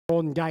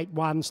Gate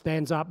 1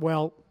 stands up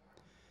well.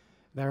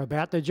 They're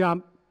about to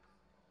jump.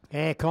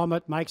 Air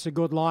Comet makes a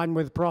good line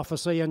with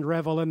Prophecy and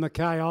Revel in the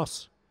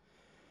Chaos.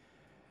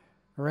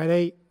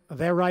 Ready,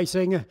 they're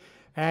racing.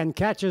 And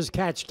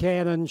Catch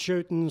Can and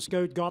Shoot and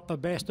Scoot got the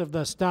best of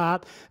the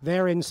start.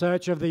 They're in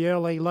search of the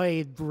early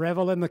lead.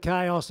 Revel in the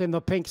Chaos in the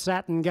pink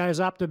satin goes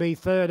up to be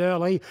third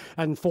early,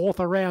 and fourth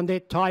around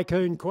it,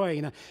 Tycoon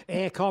Queen.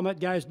 Air Comet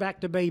goes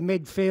back to be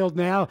midfield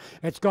now.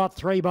 It's got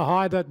three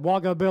behind it,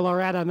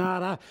 Wagabilla,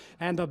 Adanata,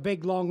 and the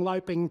big long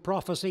loping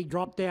Prophecy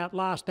dropped out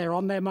last. They're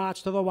on their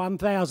march to the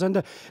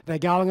 1,000. They're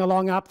going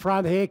along up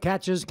front here.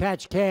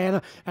 Catch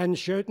Can and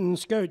Shoot and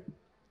Scoot.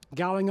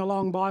 Going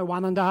along by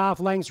 1.5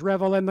 lengths,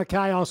 Revel in the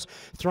Chaos.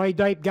 Three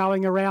deep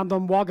going around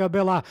them,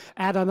 Wagabilla,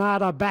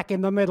 Adanata back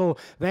in the middle.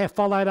 They're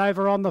followed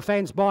over on the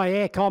fence by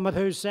Air Comet,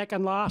 who's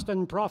second last,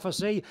 and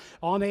Prophecy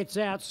on its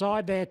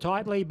outside. They're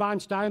tightly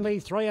bunched, only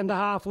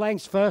 3.5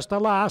 lengths first to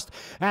last.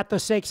 At the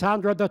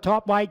 600, the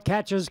top weight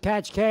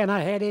Catch Can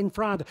ahead in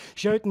front.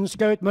 Shoot and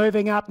Scoot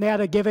moving up now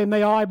to give him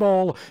the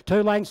eyeball.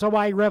 2 lengths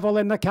away, Revel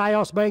in the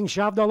Chaos being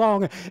shoved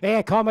along.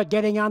 Air Comet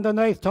getting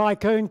underneath,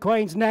 Tycoon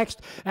Queen's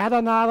next.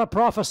 Adanata,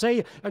 Prophecy,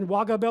 and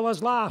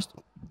Wagabilla's last.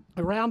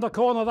 Around the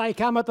corner they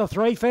come at the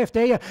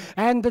 350,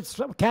 and it's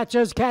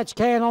Catch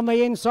Can on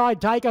the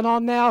inside, taken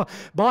on now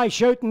by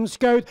Shoot and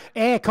Scoot.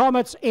 Air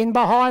Comet's in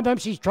behind them.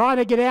 She's trying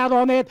to get out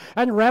on it,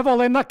 and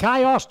Revel in the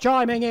Chaos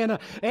chiming in.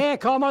 Air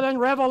Comet and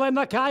Revel in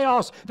the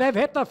Chaos. They've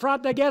hit the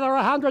front together,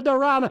 100 to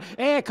run.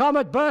 Air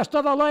Comet burst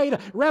to the lead.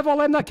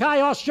 Revel in the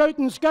Chaos, Shoot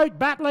and Scoot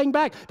battling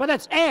back, but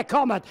it's Air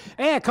Comet.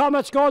 Air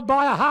Comet scored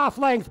by a half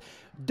length.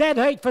 Dead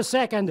heat for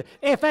second.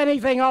 If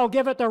anything, I'll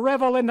give it to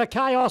Revel in the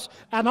Chaos.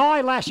 An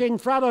eyelash in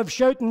front of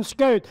Shoot and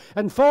Scoot.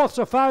 And fourth's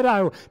a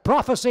photo.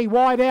 Prophecy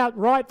wide out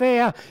right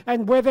there.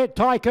 And with it,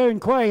 Tycoon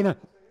Queen.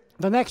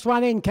 The next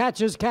one in Catch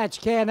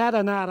Can,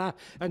 Adanata.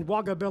 And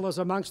Wagabilla's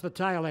amongst the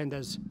tail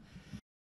enders.